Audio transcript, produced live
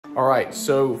All right,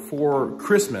 so for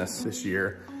Christmas this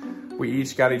year, we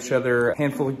each got each other a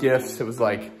handful of gifts. It was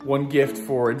like one gift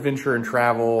for adventure and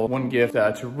travel, one gift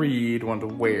to read, one to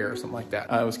wear, something like that.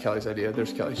 It was Kelly's idea.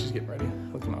 There's Kelly, she's getting ready,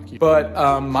 looking all cute.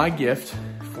 But my gift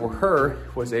for her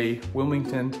was a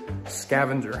Wilmington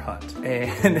scavenger hunt.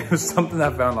 And it was something I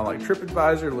found on like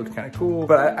TripAdvisor, it looked kind of cool.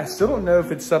 But I still don't know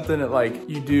if it's something that like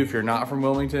you do if you're not from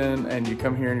Wilmington and you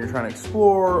come here and you're trying to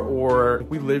explore, or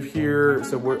we live here,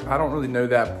 so I don't really know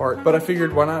that part. But I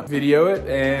figured why not video it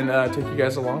and take you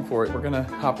guys along for it. We're gonna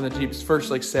hop in the Jeep. It's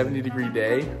first like 70-degree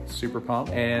day, super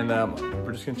pumped. And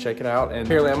we're just gonna check it out. And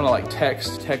apparently I'm gonna like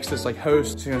text this like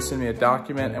host. She's gonna send me a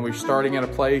document and we're starting at a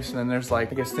place and then there's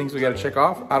like, I guess things we gotta check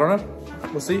off. I don't know,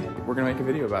 we'll see. We're gonna make a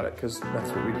video about it because that's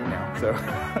what we do now. So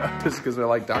just because I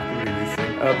like documenting these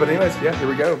things. But anyways, yeah, here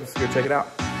we go. Let's go check it out.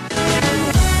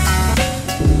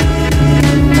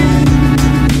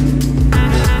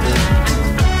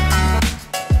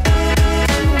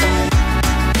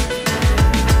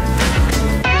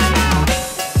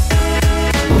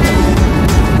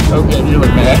 Okay, you look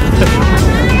mad.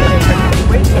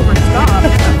 Wait till we're stopped.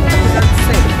 That's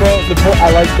safe. Well,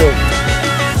 I like the...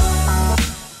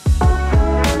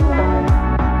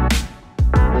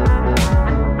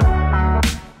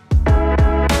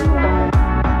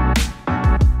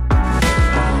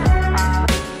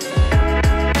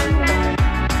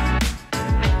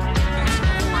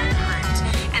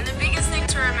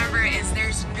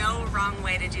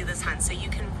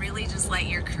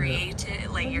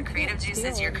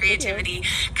 Your creativity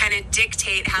kind of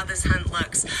dictate how this hunt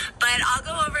looks. But I'll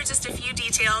go over just a few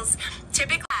details.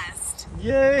 Typically,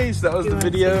 yay, so that was the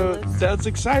video. That's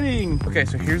exciting. Okay,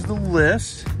 so here's the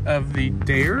list of the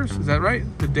dares. Is that right?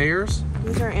 The dares?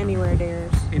 These are anywhere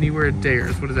dares. Anywhere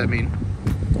dares. What does that mean?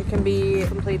 It can be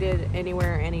completed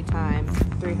anywhere, anytime.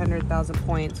 300,000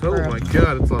 points. Oh my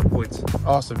God, it's a lot of points.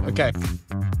 Awesome. Okay.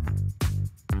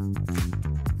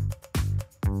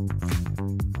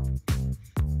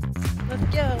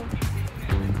 Let's go.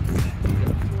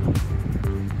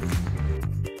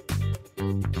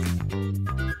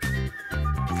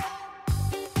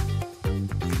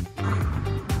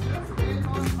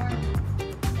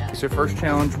 So first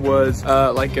challenge was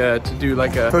to do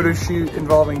like a photo shoot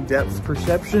involving depth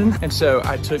perception. And so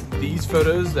I took these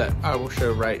photos that I will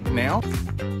show right now.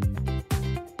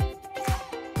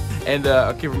 And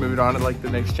I'll keep moving on to like the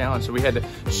next challenge. So we had to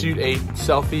shoot a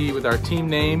selfie with our team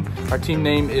name. Our team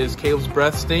name is Caleb's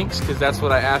Breath Stinks, because that's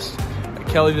what I asked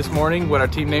Kelly this morning what our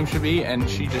team name should be, and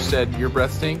she just said your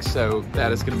breath stinks, so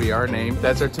that is gonna be our name.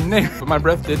 That's our team name. But my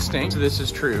breath did stink, so this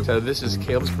is true. So this is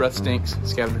Caleb's Breath Stinks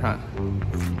Scavenger Hunt.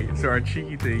 So our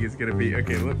cheeky thing is gonna be,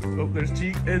 okay, look, oh, there's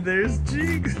Cheek, and there's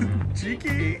Cheek,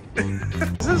 cheeky.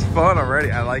 This is fun already,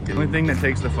 I like it. The only thing that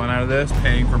takes the fun out of this,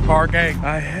 paying for parking.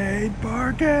 I hate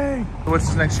parking. What's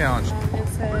the next challenge? It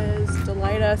says,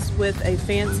 delight us with a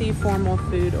fancy formal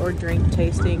food or drink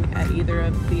tasting at either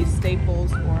of these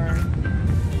staples or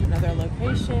another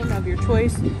location of your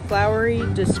choice. Flowery,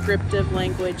 descriptive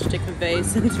language to convey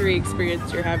sensory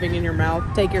experience you're having in your mouth.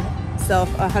 Take yourself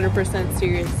 100%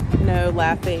 serious. No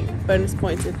laughing. Bonus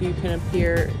points if you can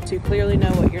appear to clearly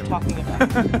know what you're talking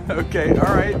about. Okay,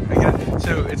 all right. I get it.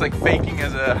 So it's like faking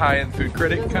as a high-end food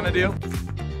critic kind of deal?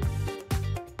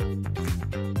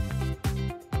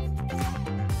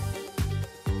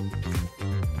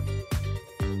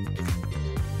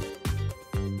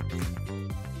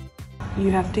 You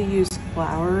have to use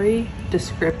flowery,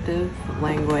 descriptive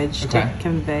language to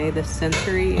convey the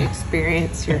sensory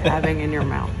experience you're having in your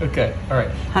mouth. Okay, all right.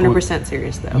 100%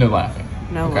 serious though. No laughing.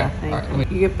 No laughing.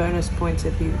 Right. You get bonus points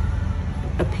if you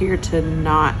appear to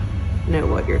not know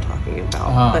what you're talking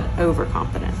about, but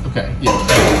overconfident. Okay, yeah, we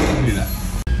can do that.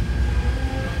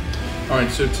 All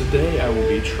right, so today I will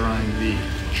be trying the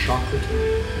chocolate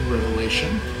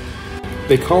revelation.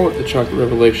 They call it the chocolate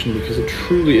revelation because it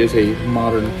truly is a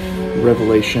modern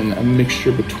revelation, a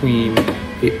mixture between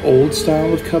the old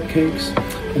style of cupcakes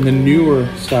and the newer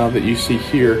style that you see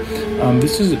here.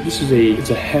 It's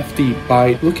a hefty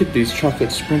bite. Look at these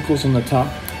chocolate sprinkles on the top.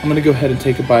 I'm gonna go ahead and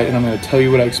take a bite and I'm gonna tell you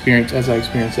what I experienced as I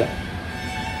experienced that.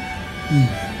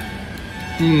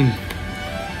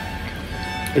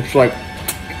 It's like,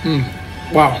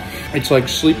 wow. It's like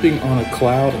sleeping on a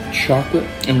cloud of chocolate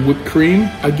and whipped cream.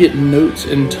 I get notes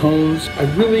and tones. I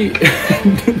really,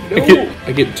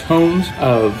 I get tones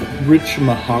of rich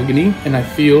mahogany, and I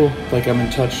feel like I'm in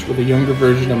touch with a younger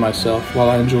version of myself while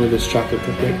I enjoy this chocolate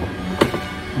cupcake.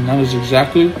 And that is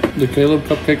exactly the Caleb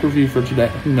Cupcake review for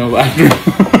today. No laughter.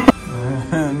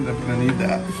 And I'm gonna need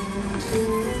that.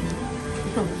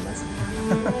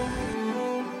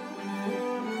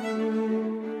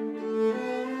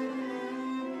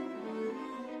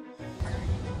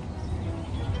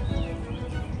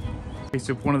 Okay,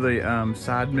 so one of the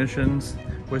side missions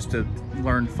was to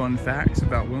learn fun facts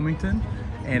about Wilmington.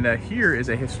 And here is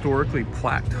a historically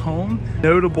plaqued home.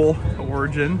 Notable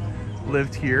origin,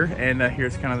 lived here, and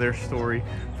here's kind of their story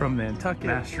from Nantucket.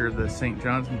 Master of the St.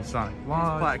 John's Masonic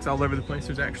Lodge. Plaques all over the place.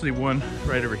 There's actually one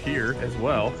right over here as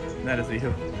well. And that is the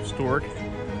historic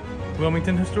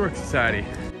Wilmington Historic Society.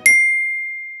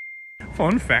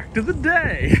 Fun fact of the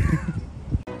day.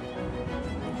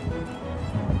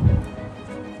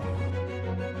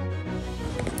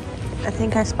 I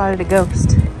think I spotted a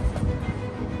ghost.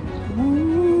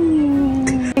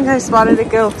 I think I spotted a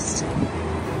ghost.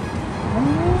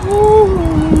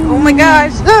 Oh my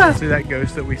gosh! See, that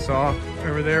ghost that we saw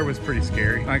over there was pretty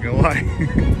scary, not gonna lie.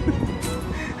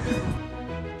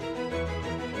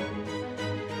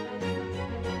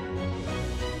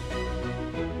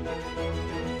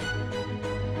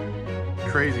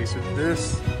 Crazy. So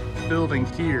this building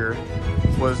here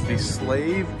was the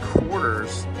slave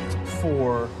quarters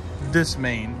for this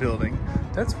main building.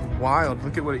 That's wild.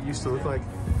 Look at what it used to look like.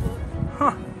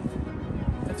 Huh.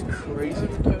 That's crazy.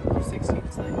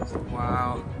 16 slaves.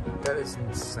 Wow. That is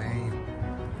insane.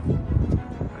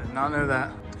 I did not know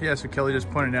that. Yeah, so Kelly just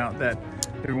pointed out that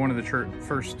they were one of the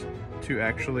first to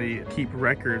actually keep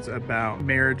records about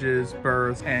marriages,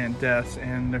 births, and deaths,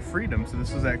 and their freedom. So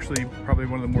this was actually probably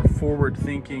one of the more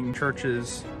forward-thinking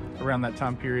churches around that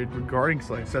time period regarding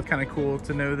slaves. So that's kind of cool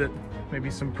to know that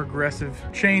maybe some progressive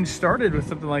change started with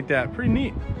something like that. Pretty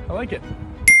neat. I like it.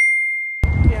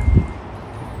 Yeah.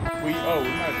 We might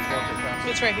have to walk it back.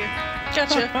 It's right here.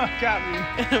 Gotcha. Got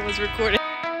me. It was recorded.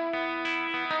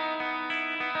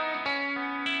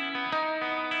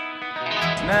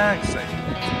 Next section.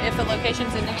 If a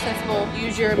location's inaccessible,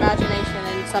 use your imagination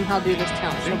and somehow do this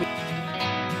challenge.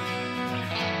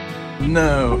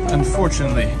 No,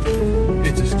 unfortunately,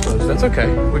 it just closed. That's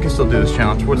okay. We can still do this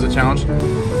challenge. What is the challenge?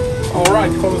 All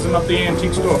right, closing up the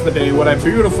antique store for the day. What a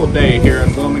beautiful day here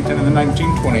in Wilmington in the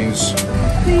 1920s.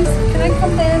 Please, can I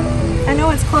come in? I know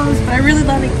it's closed, but I really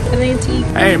love an antique.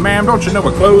 Hey, ma'am, don't you know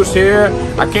we're closed here?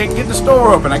 I can't get the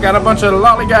store open. I got a bunch of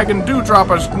lollygagging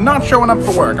dewdroppers not showing up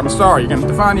for work. I'm sorry. You're going to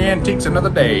have to find your antiques another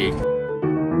day.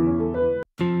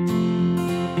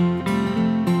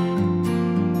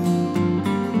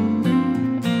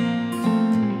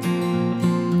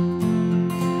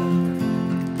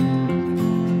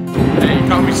 Hey, you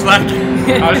caught me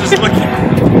slacking. I was just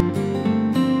looking.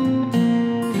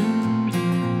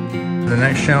 The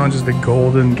next challenge is the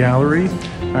Golden Gallery.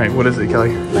 All right, what is it,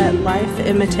 Kelly? Let life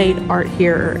imitate art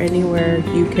here or anywhere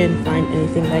you can find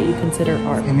anything that you consider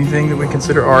art. Anything that we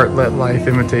consider art, let life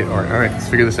imitate art. All right, let's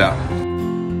figure this out.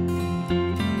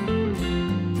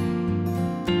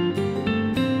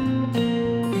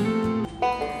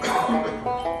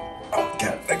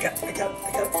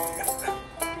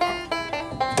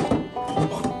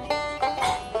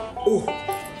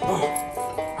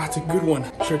 Oh, that's a good one.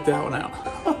 Check that one out.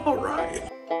 All right.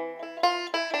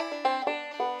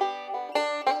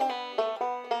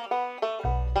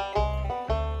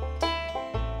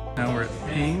 Now we're at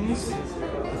Ames.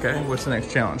 Okay, what's the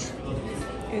next challenge?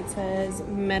 It says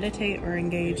meditate or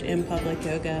engage in public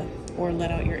yoga or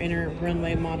let out your inner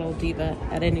runway model diva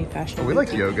at any fashion. Oh, we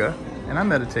like yoga, and I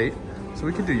meditate, so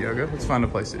we could do yoga. Let's find a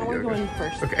place to do yoga. Going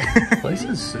first. Okay. This place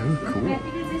is so cool.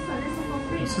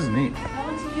 This is neat.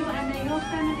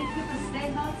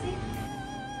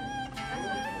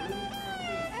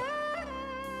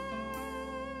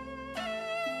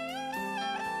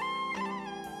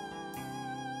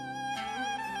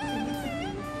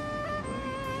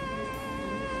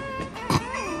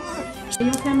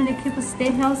 Your family keep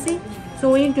stay healthy.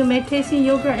 So when you do meditation,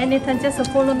 yoga, anytime, just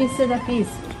follow me, say that piece.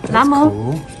 Namo,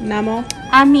 Cool. Namo,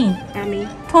 Ami, Ami,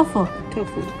 Tofu.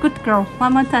 Tofu. Good girl.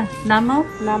 One more time. Namo,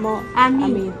 Namo,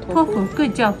 Ami, Tofu.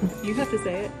 Good job. You have to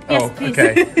say it. Yes, Oh, please.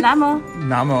 okay. Namo,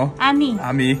 Namo, Ami,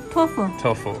 Ami, Tofu.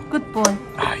 Tofu. Good boy.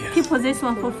 Ah, yes. Keep this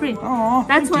one for free. Aw,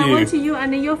 That's thank why I want you. you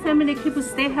and your family keep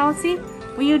stay healthy.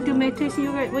 When you do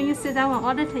meditation, when you sit down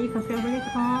all the time, you can feel really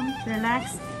calm,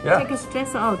 relaxed. Yeah. Take a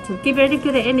stress out. Give very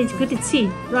good energy, good chi.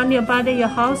 Run your body, your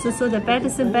house, so the bad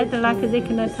luck, they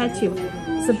cannot touch you.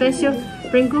 Special,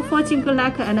 bring good fortune, good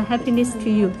luck, and happiness to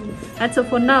you. That's all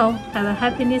for now. Have a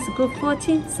happiness, good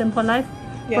fortune, simple life.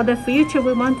 Yeah. For the future,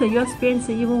 we want your experience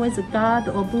even with God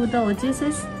or Buddha or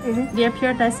Jesus. Their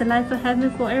paradise life of heaven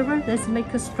forever. Let's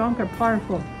make us stronger,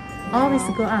 powerful. always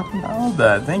go up. Oh,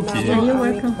 that. Thank you. Yeah, you're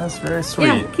welcome. That's very sweet.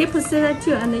 Yeah, keep see that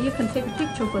too, and then you can take a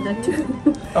picture for that too.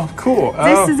 Oh, cool.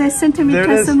 This is a sentiment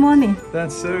testimony.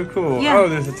 That's so cool. Yeah. Oh,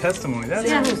 there's a testimony. That's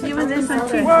cool. Even this one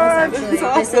too. What? It's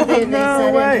awesome.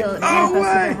 No way. Oh,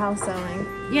 way. House selling.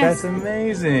 Yes. That's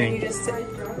amazing.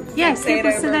 Yeah, say keep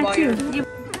it see over that while too. you're-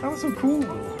 That was so cool.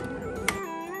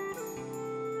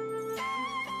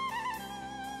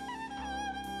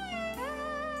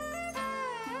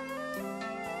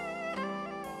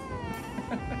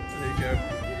 There you go.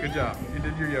 Good job. You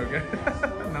did your yoga.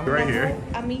 Now we're right here.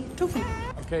 Ami tofu.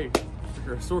 Okay,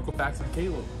 for historical facts of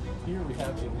Caleb. Here we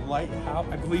have a lighthouse.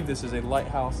 I believe this is a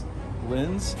lighthouse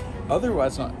lens.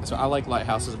 Otherwise, not. So I like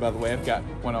lighthouses, by the way. I've got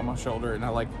one on my shoulder, and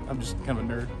I'm just kind of a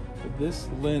nerd. But this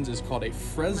lens is called a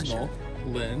Fresnel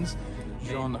lens.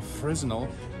 Jean Fresnel.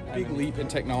 Big leap in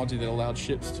technology that allowed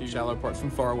ships to shallow parts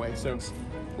from far away. So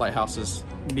lighthouses,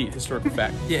 neat historical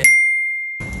fact. Yeah.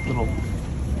 Little.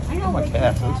 Oh my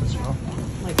cat. What's this from?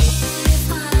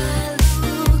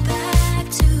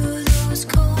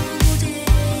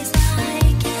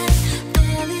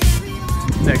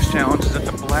 Next challenge is at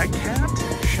the Black Cat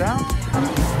shop.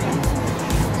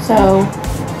 So,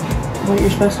 what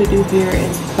you're supposed to do here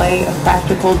is play a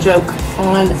practical joke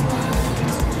on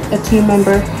a team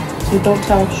member. So don't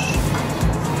tell. I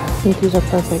think these are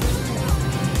perfect.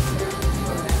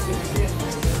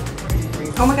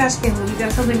 Oh my gosh, Caleb, you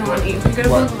got something on you. You got a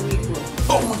book on you.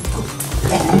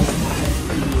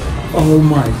 Oh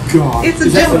my god. It's a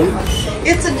joke.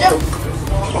 It's a joke.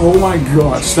 Oh my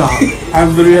god, stop. I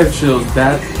literally have chills.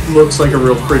 That looks like a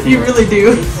real freaking. You really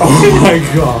do. Oh my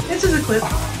god. It's just a clip.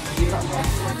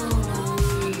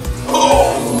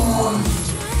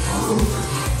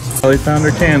 Oh, they found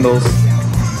her candles.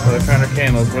 Oh, they found her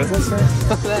candles. What does that say?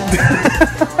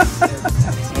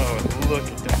 Oh, look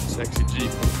at that sexy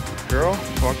Jeep. Girl,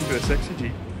 walking through a sexy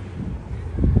Jeep.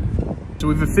 So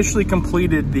we've officially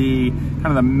completed the kind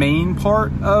of the main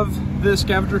part of the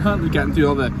scavenger hunt. We've gotten through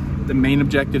all the main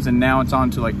objectives, and now it's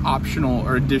on to like optional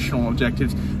or additional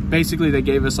objectives. Basically, they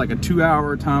gave us like a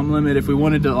 2-hour time limit if we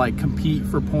wanted to like compete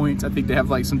for points. I think they have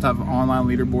like some type of online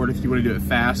leaderboard if you want to do it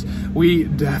fast. We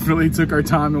definitely took our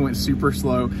time and went super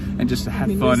slow and just had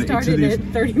fun. We started at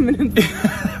 30 minutes.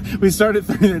 We started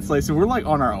 30 minutes late, so we're like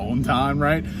on our own time,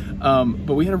 right?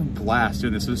 But we had a blast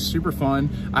doing this. It was super fun.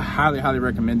 I highly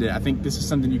recommend it. I think this is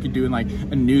something you could do in like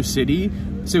a new city.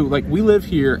 So like we live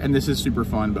here and this is super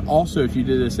fun, but also if you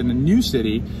did this in a new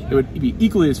city, it would be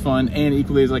equally as fun and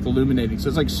equally as like illuminating. So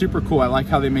it's like super cool. I like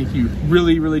how they make you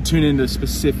really tune into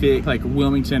specific like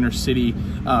Wilmington or city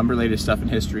related stuff in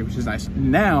history, which is nice.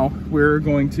 Now we're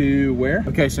going to where?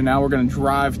 Okay, so now we're going to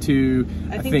drive to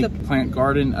I think the plant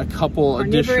garden, a couple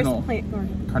additional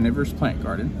carnivorous plant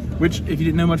garden, which if you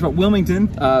didn't know much about Wilmington,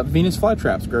 Venus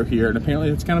flytraps grow here, and apparently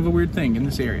it's kind of a weird thing in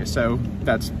this area. So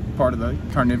that's part of the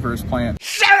carnivorous plant.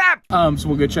 Shut up! So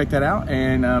we'll go check that out,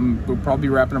 and we'll probably be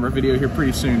wrapping up our video here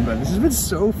pretty soon, but this has been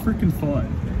so freaking fun.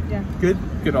 Yeah. Good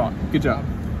job.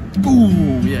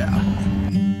 Boom, yeah.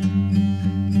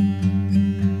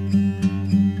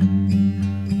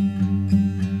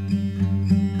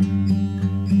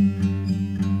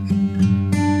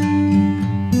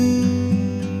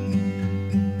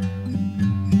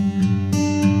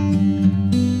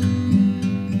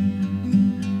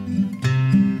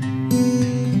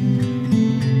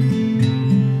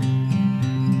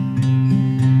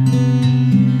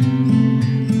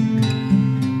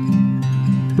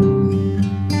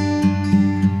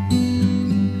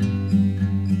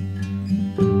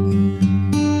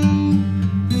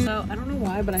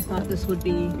 But I thought this would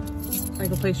be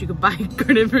like a place you could buy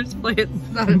carnivorous plants.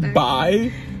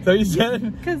 Buy? So you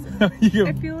said? Because I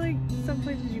feel like some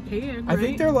places you can, I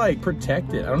think they're like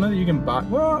protected. I don't know that you can buy.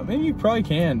 Well, maybe you probably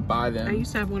can buy them. I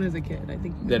used to have one as a kid. I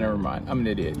think. Then never mind. I'm an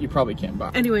idiot. You probably can't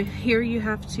buy them. Anyway, here you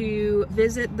have to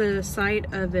visit the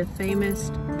site of the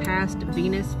famous past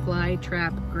Venus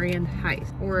flytrap grand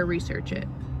heist, or research it.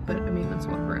 But I mean, let's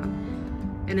walk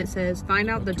around. And it says, find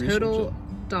out the total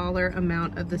dollar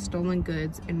amount of the stolen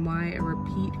goods and why a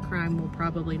repeat crime will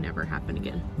probably never happen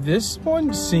again. This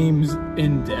one seems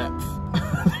in depth.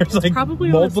 There's like probably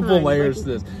multiple layers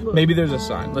to this. Maybe there's a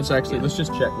sign. Let's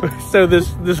just check. So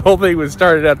this whole thing was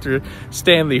started after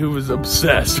Stanley, who was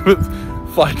obsessed with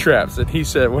fly traps, and he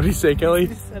said, what did he say, Kelly?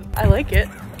 He said, I like it.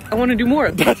 I want to do more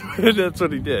of it. That's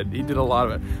what he did. He did a lot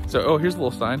of it. So, oh, here's a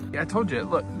little sign. Yeah, I told you,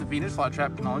 look, the Venus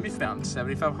flytrap can only be found in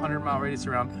 7,500-mile radius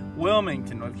around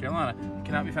Wilmington, North Carolina. It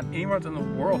cannot be found anywhere else in the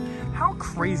world. How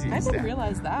crazy is that? I didn't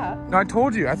realize that. No, I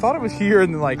told you. I thought it was here,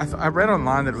 and then like I read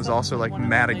online that it was also like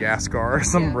Madagascar or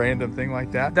some random thing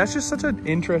like that. That's just such an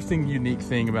interesting, unique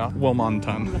thing about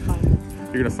Wilmington.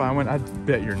 You're gonna find one? I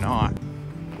bet you're not.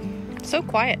 So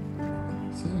quiet.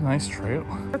 This is a nice trail.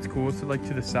 That's cool. So like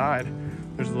to the side,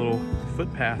 there's a little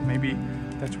footpath. Maybe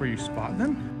that's where you spot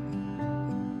them.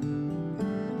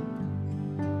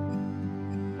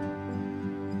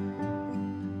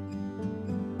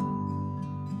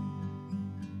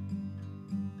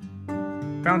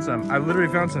 Found some. I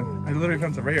literally found some.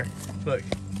 Right here. Look.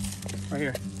 Right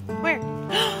here. Where?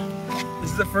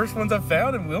 This is the first ones I've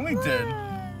found in Wilmington.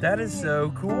 That is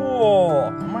so cool.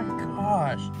 Oh my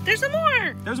gosh. There's some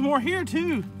more. There's more here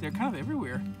too. They're kind of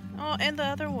everywhere. Oh, and the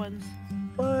other ones.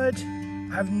 But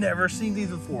I've never seen these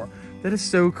before. That is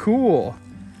so cool.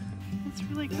 That's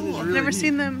really That cool. is I've really never neat.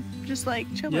 seen them just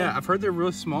like chilling. Yeah, I've heard they're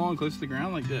real small and close to the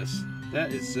ground like this.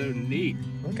 That is so neat.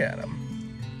 Look at them.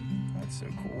 That's so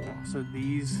cool. So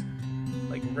these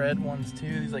like red ones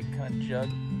too, these like kind of jug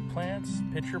plants,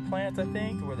 pitcher plants I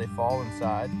think, where they fall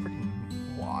inside. Pretty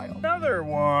wild. Another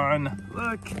one.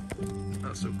 Look.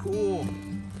 That's so cool.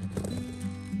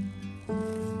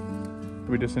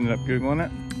 We just ended up Googling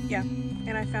it. Yeah,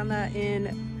 and I found that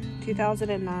in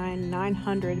 2009,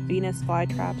 900 Venus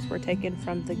flytraps were taken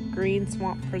from the Green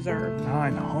Swamp Preserve.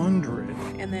 900.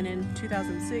 And then in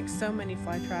 2006, so many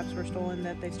flytraps were stolen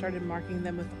that they started marking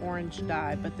them with orange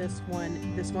dye. But this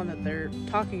one that they're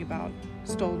talking about,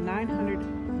 stole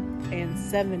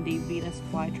 970 Venus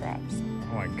flytraps.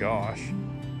 Oh my gosh.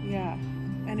 Yeah,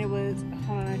 and it was,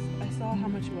 hold on, I saw how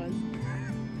much it was.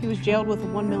 He was jailed with a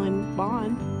 $1 million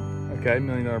bond. Okay, $1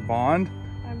 million bond.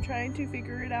 I'm trying to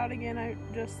figure it out again. I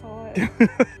just saw it.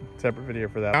 Separate video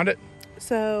for that. Found it.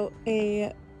 So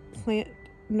a plant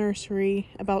nursery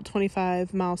about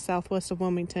 25 miles southwest of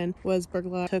Wilmington was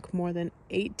burglarized. Took more than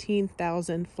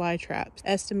 18,000 fly traps,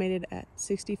 estimated at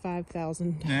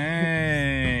 $65,000.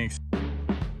 Thanks.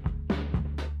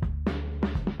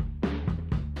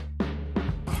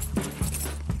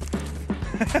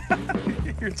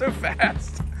 You're so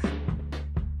fast.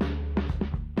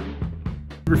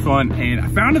 Super fun, and I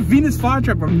found a Venus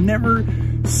flytrap. I've never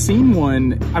seen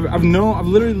one. I've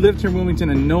literally lived here in Wilmington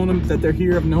and known them that they're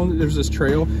here. I've known that there's this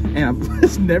trail, and I've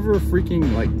just never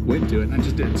freaking like went to it. And I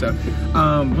just did. So,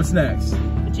 what's next?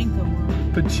 Pachinko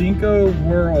World. Pachinko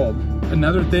World.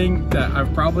 Another thing that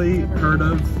I've probably heard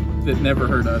of that never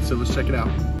heard of. So let's check it out.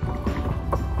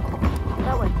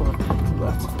 That way.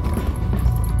 Left.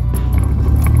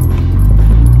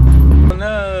 Oh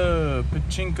no,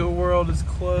 Pachinko World is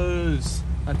closed.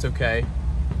 That's okay.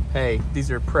 Hey,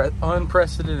 these are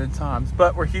unprecedented times,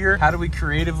 but we're here. How do we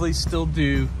creatively still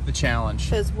do the challenge?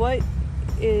 Says, what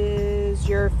is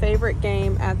your favorite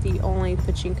game at the only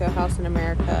pachinko house in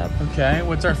America? Okay,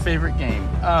 what's our favorite game?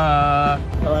 All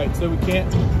right, so we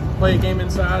can't play a game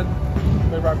inside.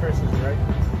 Play rock, paper, scissors, right?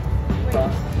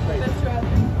 Wait. Let's try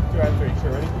 2 out of 3,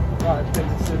 sure, ready? Rock,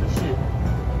 paper, scissors, shoot.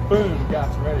 Boom,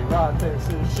 gotcha, ready? Rock, paper,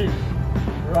 scissors, shoot.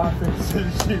 Rock, paper,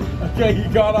 scissors, shoot. Okay, you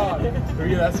got on. Here we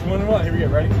go, that's 1-1. Here we go,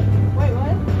 ready? Wait,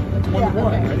 what? That's 1-1.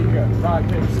 Okay. Ready, go. Rock,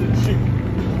 paper, scissors, shoot.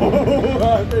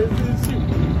 Rock, paper, scissors, shoot.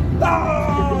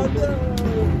 Oh, no!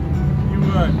 You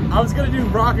won. I was gonna do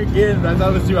rock again, but I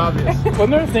thought it was too obvious.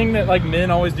 Wasn't there a thing that like men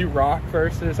always do rock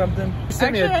first or something? You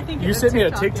sent me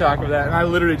a TikTok of that, and I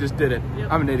literally just did it.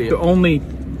 Yep. I'm an idiot. So only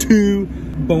 2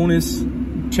 bonus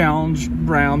challenge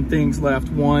round things left.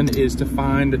 One is to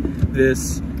find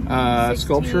this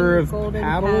sculpture of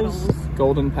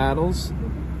golden paddles.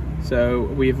 So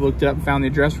we've looked up and found the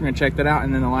address. We're gonna check that out.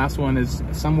 And then the last one is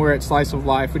somewhere at Slice of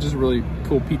Life, which is a really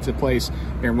cool pizza place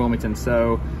here in Wilmington.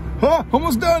 So,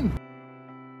 almost done.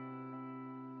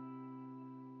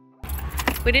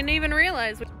 We didn't even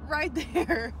realize. Right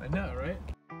there. I know, right?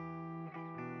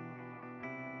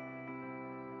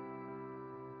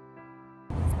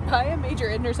 By a major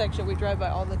intersection we drive by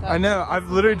all the time. I know.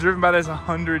 I've literally driven by this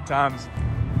 100 times.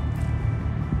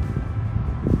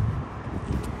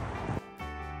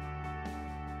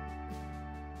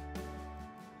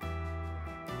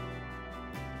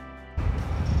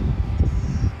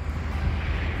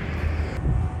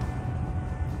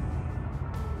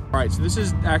 All right, so this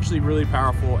is actually really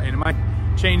powerful, and it might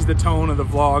change the tone of the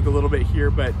vlog a little bit here,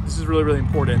 but this is really, really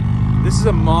important. This is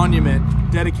a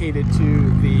monument dedicated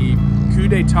to the coup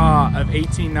d'etat of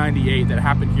 1898 that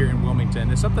happened here in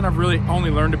Wilmington. It's something I've really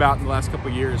only learned about in the last couple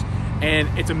of years, and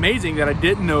it's amazing that I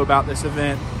didn't know about this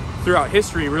event throughout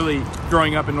history, really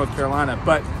growing up in North Carolina.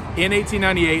 But in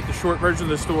 1898, the short version of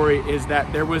the story is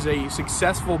that there was a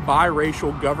successful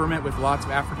biracial government with lots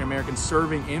of African Americans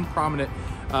serving in prominent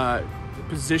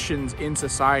positions in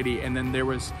society, and then there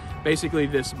was basically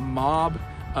this mob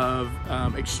of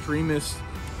extremist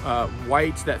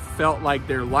whites that felt like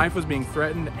their life was being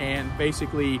threatened and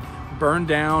basically burned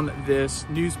down this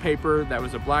newspaper that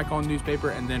was a black-owned newspaper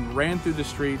and then ran through the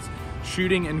streets,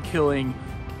 shooting and killing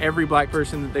every black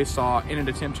person that they saw in an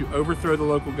attempt to overthrow the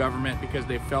local government because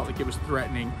they felt like it was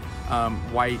threatening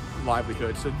white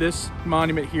livelihood. So this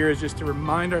monument here is just to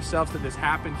remind ourselves that this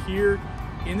happened here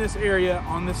in this area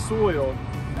on this soil,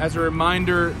 as a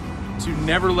reminder to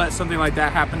never let something like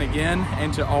that happen again,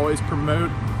 and to always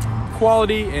promote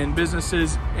quality in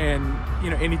businesses and,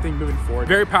 you know, anything moving forward.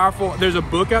 Very powerful. There's a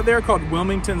book out there called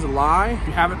Wilmington's Lie. If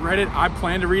you haven't read it, I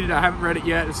plan to read it. I haven't read it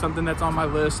yet. It's something that's on my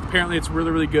list. Apparently it's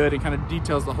really, really good and kind of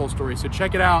details the whole story. So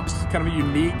check it out. It's kind of a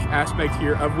unique aspect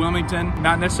here of Wilmington.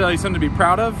 Not necessarily something to be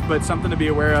proud of, but something to be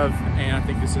aware of. And I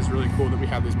think this is really cool that we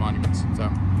have these monuments. So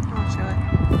I'll show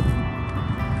it.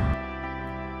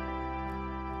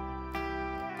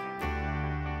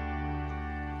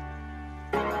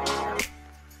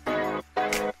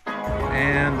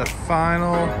 and the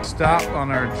final stop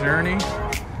on our journey,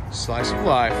 slice of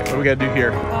life. What do we gotta do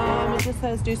here? It just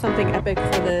says do something epic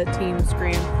for the team's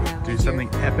grand finale. Do something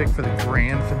epic for the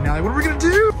grand finale. What are we gonna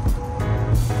do?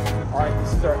 All right,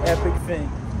 this is our epic thing.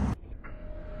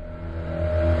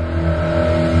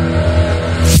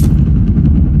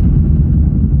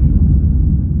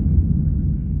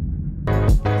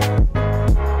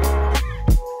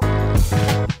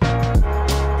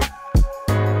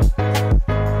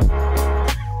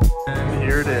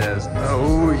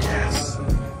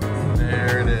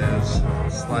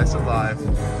 Slice of life.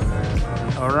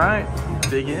 All right,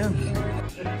 dig in.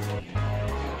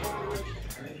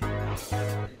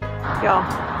 Y'all,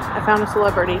 I found a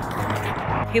celebrity.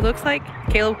 He looks like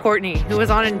Caleb Courtney, who was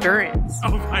on Endurance.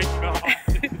 Oh my God.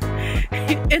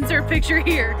 Insert picture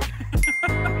here.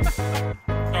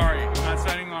 Sorry, I'm not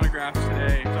signing autographs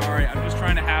today. Sorry, I'm just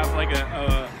trying to have like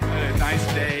a nice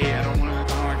day. I don't want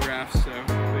to autographs, so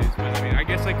please. But I mean, I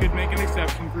guess I could make an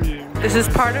exception for you. This is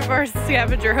part of our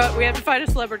scavenger hunt. We have to find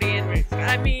a celebrity, and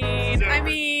I mean,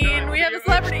 we have a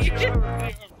celebrity.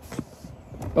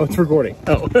 Oh, it's recording.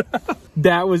 Oh.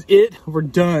 That was it. We're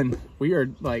done. We are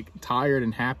like tired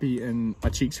and happy, and my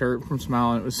cheeks hurt from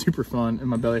smiling. It was super fun, and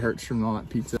my belly hurts from all that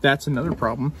pizza. That's another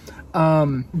problem.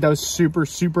 That was super,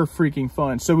 super freaking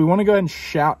fun. So we want to go ahead and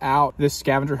shout out this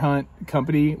scavenger hunt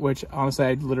company, which honestly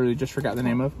I literally just forgot the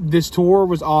name of. This tour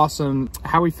was awesome.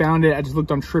 How we found it, I just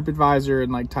looked on TripAdvisor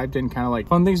and like typed in kind of like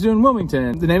fun things to do in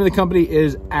Wilmington. The name of the company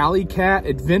is Alley Cat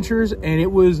Adventures, and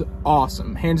it was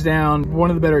awesome. Hands down, one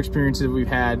of the better experiences we've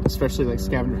had, especially like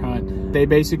scavenger hunt. They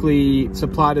basically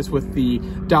supplied us with the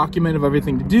document of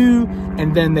everything to do,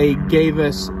 and then they gave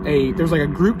us there was like a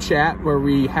group chat where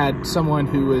we had someone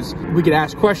who we could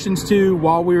ask questions to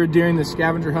while we were doing the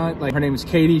scavenger hunt. Like, her name is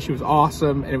Katie. She was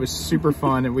awesome, and it was super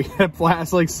fun, and we had a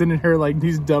blast like sending her like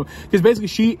these dumb, because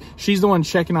basically she's the one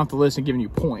checking off the list and giving you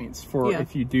points for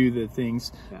if you do the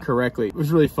things correctly. It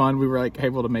was really fun. We were like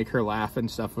able to make her laugh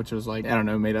and stuff, which was like, I don't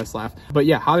know, made us laugh. But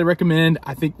yeah, highly recommend.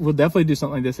 I think we'll definitely do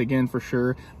something like this again for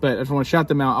sure, but I just want to shout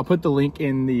them out. I'll put the link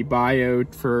in the bio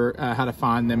for how to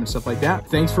find them and stuff like that.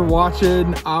 Thanks for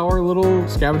watching our little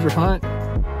scavenger hunt,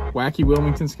 Wacky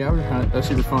Wilmington scavenger hunt. That's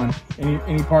super fun.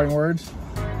 Any parting words?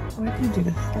 Why do you do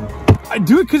this? I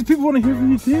do it because people want to hear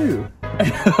from you too.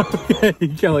 Okay,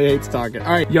 Kelly hates talking.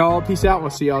 All right, y'all, peace out. We'll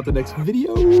see y'all at the next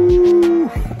video.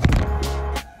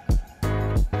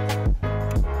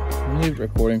 I'm leave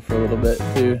recording for a little bit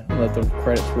too, and let the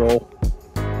credits roll.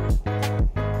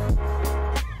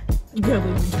 You gotta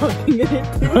leave me talking in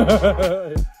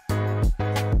it too.